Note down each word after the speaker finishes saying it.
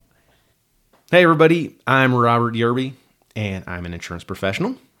Hey everybody, I'm Robert Yerby, and I'm an insurance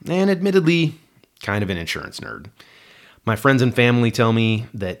professional, and admittedly, kind of an insurance nerd. My friends and family tell me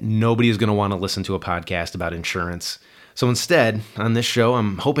that nobody is going to want to listen to a podcast about insurance. So instead, on this show,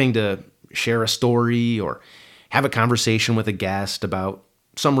 I'm hoping to share a story or have a conversation with a guest about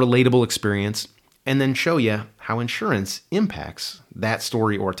some relatable experience, and then show you how insurance impacts that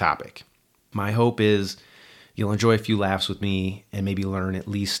story or topic. My hope is you'll enjoy a few laughs with me and maybe learn at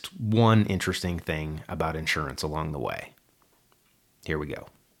least one interesting thing about insurance along the way. Here we go.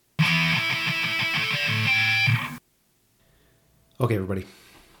 Okay, everybody.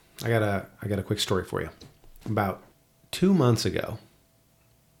 I got a quick story for you. About 2 months ago,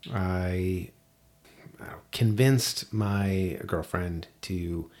 I convinced my girlfriend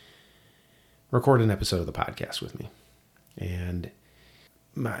to record an episode of the podcast with me. And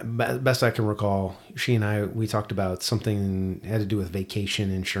best I can recall, she and we talked about something had to do with vacation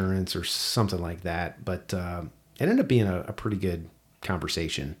insurance or something like that. But it ended up being a pretty good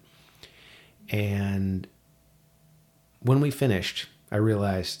conversation. And when we finished, I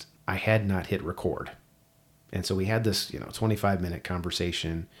realized I had not hit record. And so we had this, 25-minute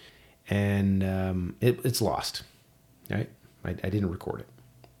conversation, and it's lost, right? I didn't record it.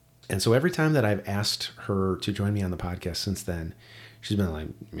 And so every time that I've asked her to join me on the podcast since then, she's been like,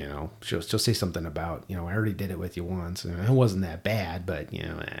 she'll say something about, I already did it with you once, and it wasn't that bad, but,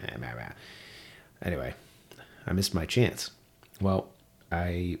 Anyway, I missed my chance. Well,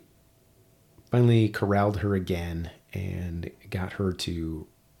 I finally corralled her again and got her to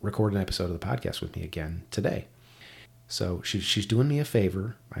record an episode of the podcast with me again today. So she's doing me a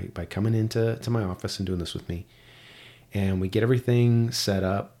favor by coming into my office and doing this with me. And we get everything set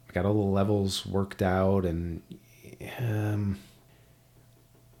up. I got all the levels worked out, and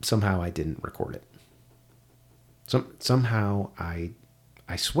somehow I didn't record it. Somehow I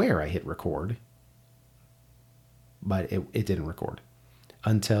swear I hit record, but it didn't record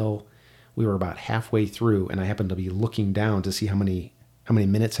until we were about halfway through, and I happened to be looking down to see how many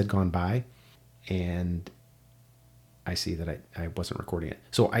minutes had gone by, and I see that I wasn't recording it.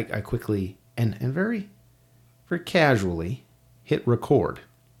 So I quickly and very, very casually hit record.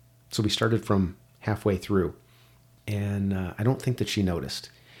 So we started from halfway through, and I don't think that she noticed.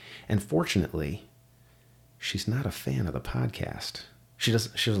 And fortunately, she's not a fan of the podcast. She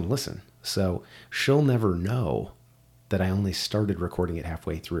doesn't listen. So she'll never know that I only started recording it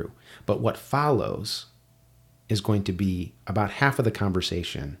halfway through. But what follows is going to be about half of the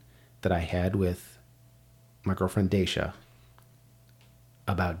conversation that I had with my girlfriend Daisha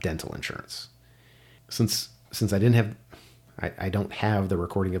about dental insurance. Since I don't have the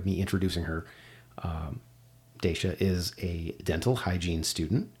recording of me introducing her, Daisha is a dental hygiene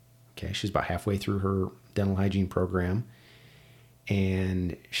student. Okay, she's about halfway through her dental hygiene program,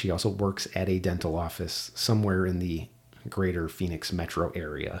 and she also works at a dental office somewhere in the greater Phoenix metro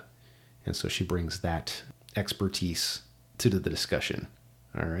area, and so she brings that expertise to the discussion.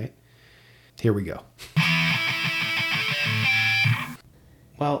 All right, here we go.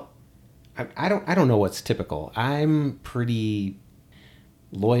 Well, I don't know what's typical. I'm pretty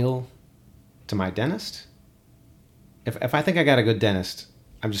loyal to my dentist. If I think I got a good dentist,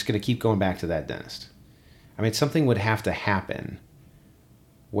 I'm just going to keep going back to that dentist. I mean, something would have to happen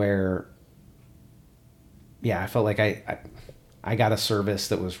where, I felt like I got a service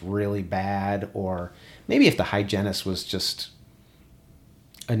that was really bad, or maybe if the hygienist was just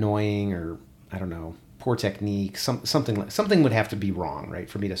annoying, or I don't know, poor technique, something would have to be wrong, right,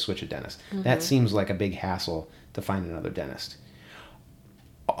 for me to switch a dentist. Mm-hmm. That seems like a big hassle to find another dentist.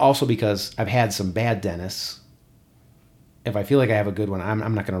 Also because I've had some bad dentists. If I feel like I have a good one, I'm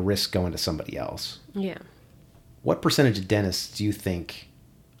not going to risk going to somebody else. Yeah. What percentage of dentists do you think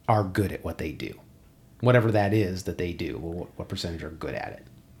are good at what they do? Whatever that is that they do, what percentage are good at it?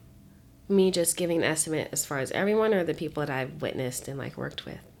 Me just giving an estimate as far as everyone, or the people that I've witnessed and worked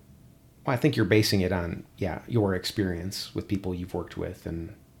with? Well, I think you're basing it on, your experience with people you've worked with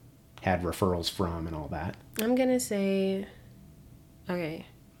and had referrals from and all that. I'm going to say, okay,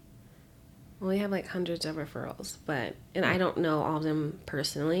 well, we have hundreds of referrals, and I don't know all of them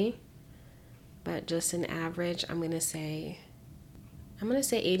personally, but just an average, I'm going to say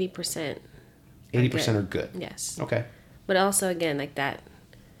 80%. 80% are good. Yes. Okay. But also, again, that,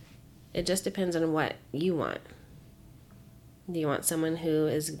 it just depends on what you want. Do you want someone who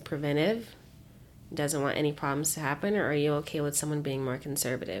is preventive, doesn't want any problems to happen, or are you okay with someone being more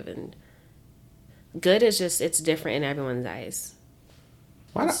conservative? And good is just, it's different in everyone's eyes.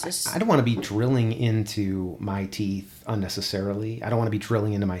 Well, I don't want to be drilling into my teeth unnecessarily. I don't want to be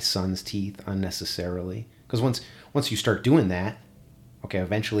drilling into my son's teeth unnecessarily. Because once you start doing that, okay,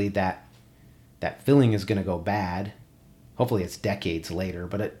 eventually that that filling is going to go bad. Hopefully it's decades later,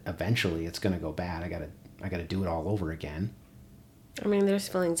 but eventually it's going to go bad. I got to do it all over again. I mean, there's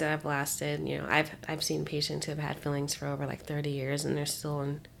fillings that have lasted. I've seen patients who have had fillings for over like 30 years and they're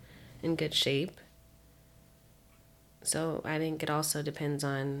still in good shape. So I think it also depends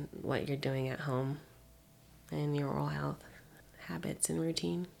on what you're doing at home and your oral health habits and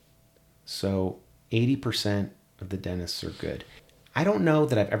routine. So 80% of the dentists are good. I don't know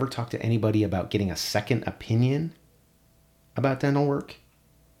that I've ever talked to anybody about getting a second opinion about dental work.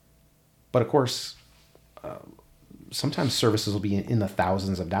 But of course, sometimes services will be in the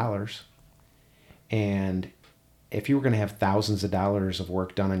thousands of dollars. And if you were going to have thousands of dollars of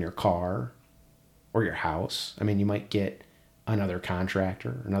work done on your car or your house, I mean, you might get another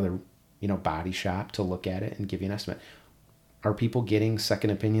contractor, another, body shop to look at it and give you an estimate. Are people getting second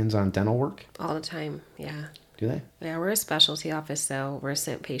opinions on dental work? All the time, yeah. Do they? Yeah, we're a specialty office, though. We're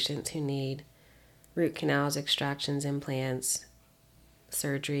sent patients who need root canals, extractions, implants,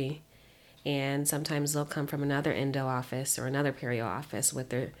 surgery. And sometimes they'll come from another endo office or another perio office with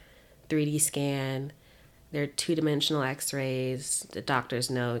their 3D scan, their two-dimensional x-rays, the doctor's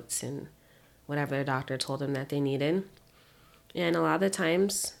notes, and whatever their doctor told them that they needed. And a lot of the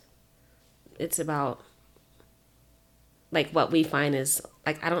times, it's about, like, what we find is,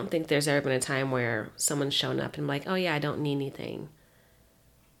 like, I don't think there's ever been a time where someone's shown up and like, oh yeah, I don't need anything.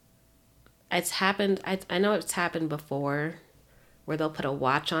 It's happened, I know it's happened before, where they'll put a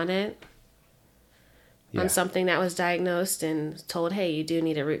watch on it, on something that was diagnosed and told, hey, you do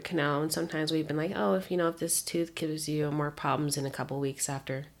need a root canal. And sometimes we've been like, oh, if this tooth gives you more problems in a couple weeks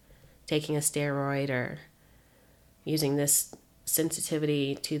after taking a steroid or using this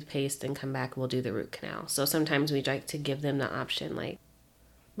sensitivity toothpaste, then come back, we'll do the root canal. So sometimes we like to give them the option,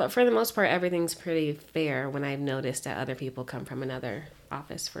 but for the most part, everything's pretty fair when I've noticed that other people come from another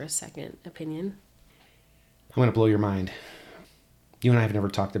office for a second opinion. I'm going to blow your mind. You and I have never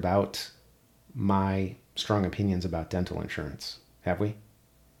talked about my strong opinions about dental insurance, have we?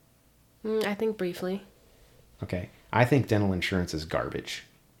 I think briefly. Okay. I think dental insurance is garbage.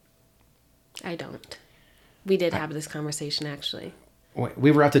 I don't. We did have this conversation, actually.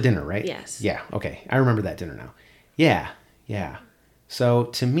 We were out to dinner, right? Yes. Yeah. Okay. I remember that dinner now. Yeah. So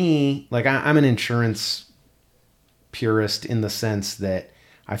to me, like, I'm an insurance purist in the sense that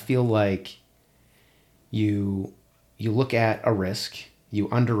I feel like you look at a risk, you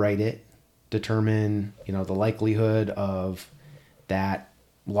underwrite it, determine, the likelihood of that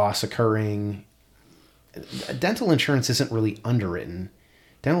loss occurring. Dental insurance isn't really underwritten.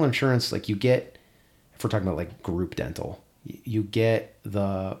 Dental insurance, like, you get, if we're talking about like group dental, you get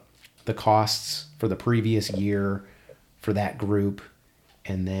the costs for the previous year for that group,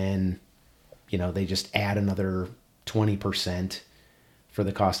 and then, they just add another 20% for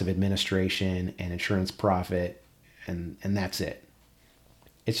the cost of administration and insurance profit, and that's it.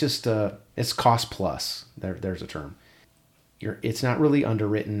 It's just it's cost plus. There's a term. It's not really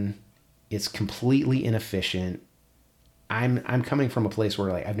underwritten. It's completely inefficient. I'm coming from a place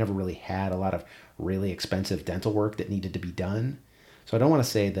where, like, I've never really had a lot of really expensive dental work that needed to be done. So I don't want to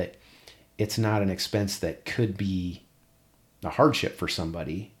say that it's not an expense that could be a hardship for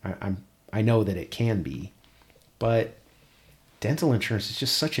somebody. I know that it can be, but dental insurance is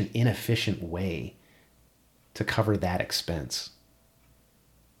just such an inefficient way to cover that expense.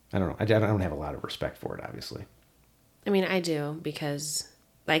 I don't know. I don't have a lot of respect for it, obviously. I mean, I do, because,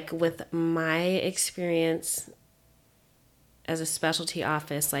 like, with my experience as a specialty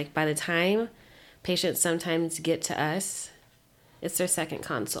office, like, by the time patients sometimes get to us, it's their second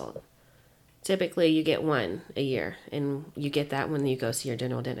consult. Typically, you get one a year, and you get that when you go see your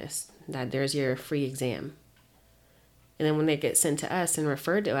dental dentist. That there's your free exam. And then when they get sent to us and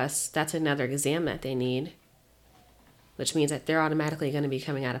referred to us, that's another exam that they need, which means that they're automatically going to be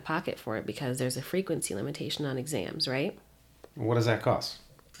coming out of pocket for it because there's a frequency limitation on exams, right? What does that cost?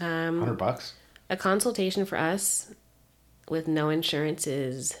 $100? A consultation for us with no insurance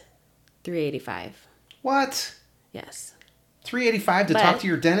is $385. What? Yes. $385 to talk to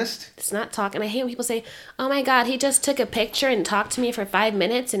your dentist? It's not talking. I hate when people say, oh my God, he just took a picture and talked to me for 5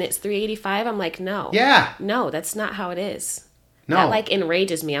 minutes and it's $385. I'm like, no. Yeah. No, that's not how it is. No. That, like,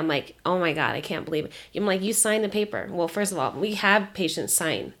 enrages me. I'm like, oh my God, I can't believe it. I'm like, you signed the paper. Well, first of all, we have patients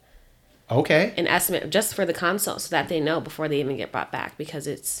sign Okay. an estimate just for the consult so that they know before they even get brought back, because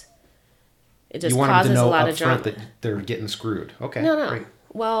it just you want causes them to know a lot up of drama. front that they're getting screwed. Okay. No. Great.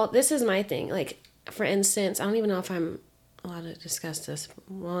 Well, this is my thing. Like, for instance, I don't even know if I'm allowed to discuss this.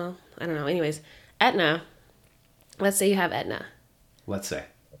 Well, I don't know. Anyways, Aetna. Let's say you have Aetna. Let's say.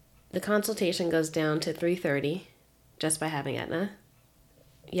 The consultation goes down to $330 just by having Aetna.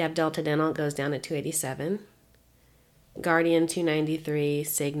 You have Delta Dental, it goes down to $287. Guardian $293,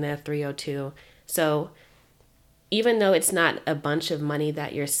 Cigna $302. So even though it's not a bunch of money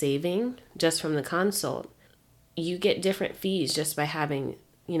that you're saving just from the consult, you get different fees just by having,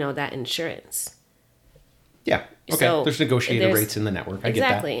 that insurance. Yeah. Okay. So there's negotiated rates in the network. I get that.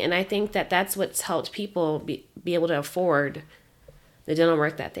 Exactly. And I think that that's what's helped people be able to afford the dental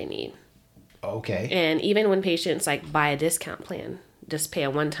work that they need. Okay. And even when patients buy a discount plan, just pay a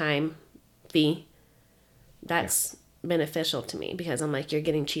one-time fee, that's beneficial to me because I'm you're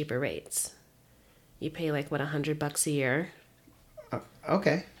getting cheaper rates. You pay $100 a year.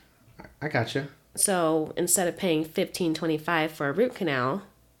 Okay. I gotcha. So instead of paying $1,525 for a root canal,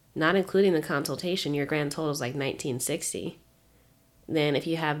 not including the consultation, your grand total is $1,960. Then if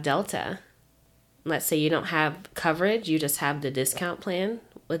you have Delta, let's say you don't have coverage, you just have the discount plan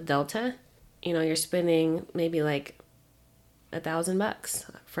with Delta, you're spending maybe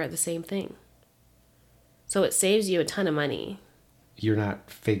 $1,000 for the same thing. So it saves you a ton of money. You're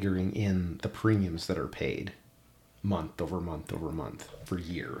not figuring in the premiums that are paid month over month over month for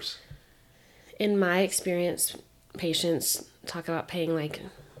years. In my experience, patients talk about paying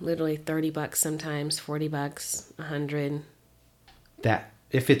literally $30 sometimes, $40, $100. That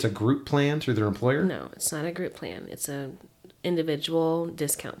if it's a group plan through their employer? No, it's not a group plan. It's a individual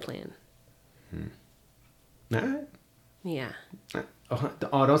discount plan. All right. Yeah.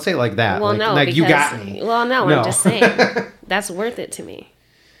 Oh, don't say it like that. Well, no, because, you got me. Well, no, I'm just saying that's worth it to me.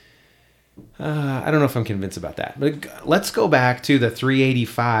 I don't know if I'm convinced about that. But let's go back to the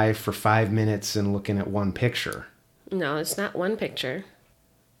 $385 for 5 minutes and looking at one picture. No, it's not one picture.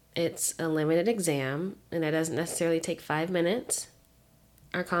 It's a limited exam, and it doesn't necessarily take 5 minutes.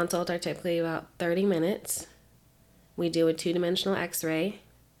 Our consults are typically about 30 minutes. We do a 2-dimensional x-ray,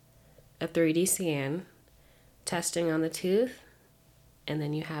 a 3D scan, testing on the tooth, and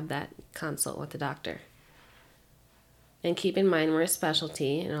then you have that consult with the doctor. And keep in mind, we're a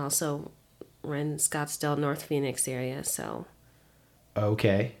specialty, and also we're in Scottsdale, North Phoenix area, so.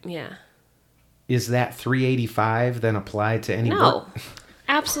 Okay. Yeah. Is that $385 then applied to any No,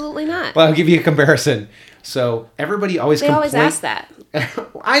 absolutely not. Well, I'll give you a comparison. So everybody always always ask that.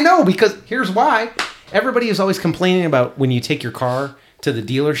 I know, because here's why. Everybody is always complaining about when you take your car to the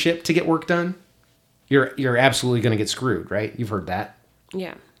dealership to get work done. You're absolutely going to get screwed, right? You've heard that.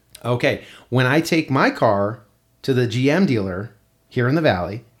 Yeah. Okay. When I take my car to the GM dealer here in the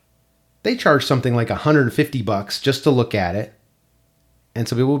Valley, they charge something like $150 just to look at it. And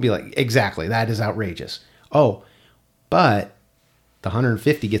so people will be like, exactly, that is outrageous. Oh, but the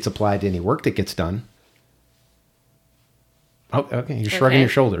 $150 gets applied to any work that gets done. Oh, okay. You're shrugging your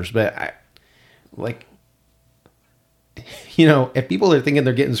shoulders, but if people are thinking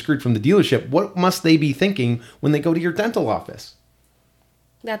they're getting screwed from the dealership, what must they be thinking when they go to your dental office?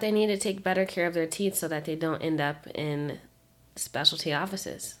 That they need to take better care of their teeth so that they don't end up in specialty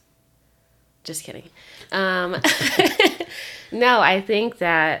offices. Just kidding. No, I think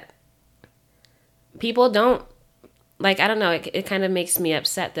that people don't, I don't know, it kind of makes me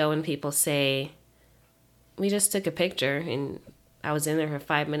upset, though, when people say, we just took a picture and I was in there for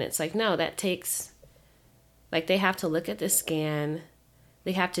 5 minutes. No, that takes, they have to look at the scan.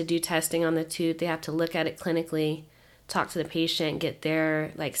 They have to do testing on the tooth. They have to look at it clinically, talk to the patient, get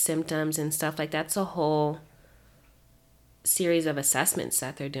their, symptoms and stuff. That's a whole series of assessments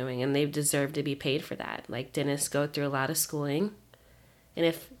that they're doing, and they deserve to be paid for that. Dentists go through a lot of schooling. And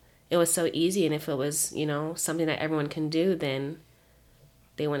if it was so easy and if it was, something that everyone can do, then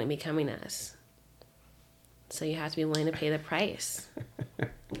they wouldn't be coming to us. So you have to be willing to pay the price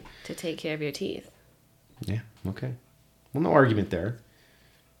to take care of your teeth. Yeah, okay. Well, no argument there.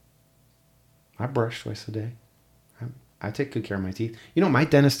 I brush twice a day. I take good care of my teeth. My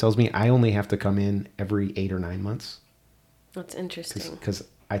dentist tells me I only have to come in every 8 or 9 months. That's interesting. Because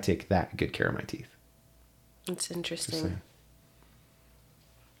I take that good care of my teeth. That's interesting.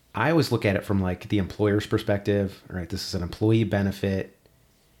 I always look at it from the employer's perspective. All right, this is an employee benefit.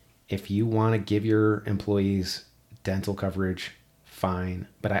 If you want to give your employees dental coverage, fine.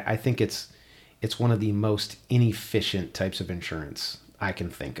 But I think it's one of the most inefficient types of insurance I can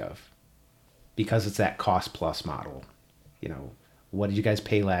think of, because it's that cost plus model. What did you guys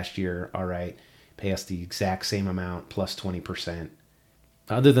pay last year? All right, pay us the exact same amount plus 20%.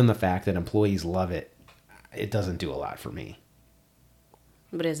 Other than the fact that employees love it, it doesn't do a lot for me.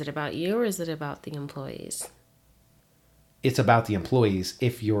 But is it about you or is it about the employees? It's about the employees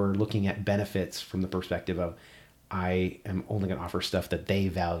if you're looking at benefits from the perspective of, I am only going to offer stuff that they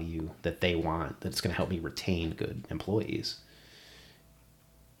value, that they want, that's going to help me retain good employees.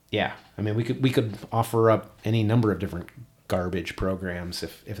 Yeah. I mean, we could offer up any number of different garbage programs.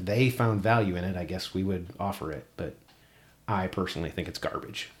 If they found value in it, I guess we would offer it. But I personally think it's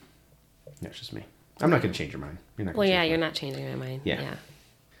garbage. That's just me. I'm not going to change your mind. You're not. Well, yeah, you're not changing my mind. Yeah.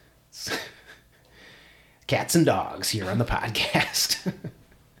 Cats and dogs here on the podcast.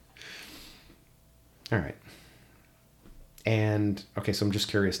 All right. And okay, so I'm just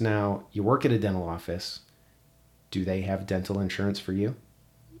curious now. You work at a dental office. Do they have dental insurance for you?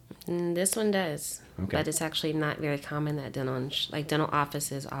 This one does, okay. But it's actually not very common that dental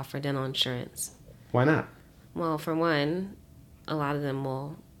offices offer dental insurance. Why not? Well, for one, a lot of them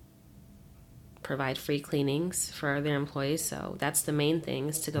will provide free cleanings for their employees, so that's the main thing,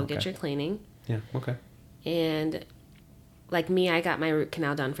 is to go get your cleaning. Yeah, okay. And like me, I got my root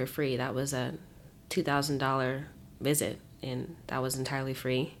canal done for free. That was a $2,000 visit, and that was entirely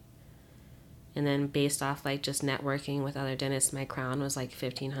free. And then based off like just networking with other dentists, my crown was like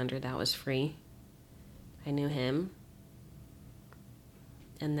 $1,500. That was free. I knew him.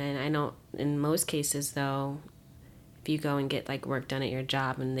 And then I know in most cases though, if you go and get like work done at your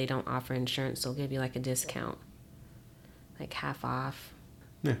job and they don't offer insurance, they'll give you like a discount, like half off.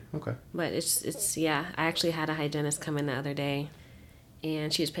 Yeah, okay. But it's yeah. I actually had a hygienist come in the other day,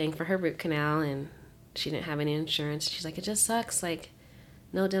 and she was paying for her root canal, and she didn't have any insurance. She's like, it just sucks. Like,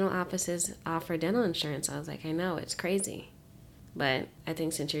 no dental offices offer dental insurance. I was like, I know, it's crazy. But I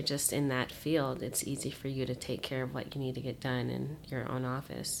think since you're just in that field, it's easy for you to take care of what you need to get done in your own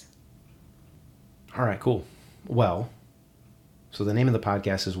office. All right, cool. Well, so the name of the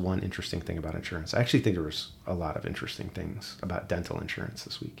podcast is One Interesting Thing About Insurance. I actually think there was a lot of interesting things about dental insurance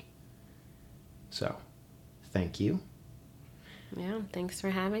this week. So, thank you. Yeah, thanks for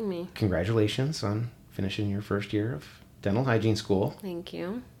having me. Congratulations on finishing your first year of dental hygiene school. Thank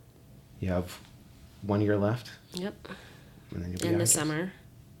you. You have 1 year left. Yep. And then you'll be in the summer.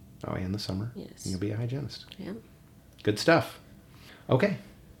 Oh, and the summer. Yes. And you'll be a hygienist. Yep. Good stuff. Okay.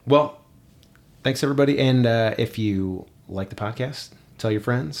 Well, thanks everybody. And if you like the podcast, tell your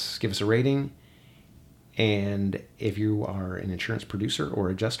friends, give us a rating. And if you are an insurance producer or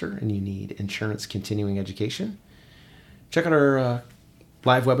adjuster and you need insurance continuing education, check out our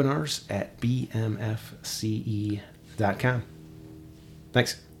live webinars at bmfce.com.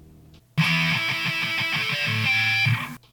 Thanks.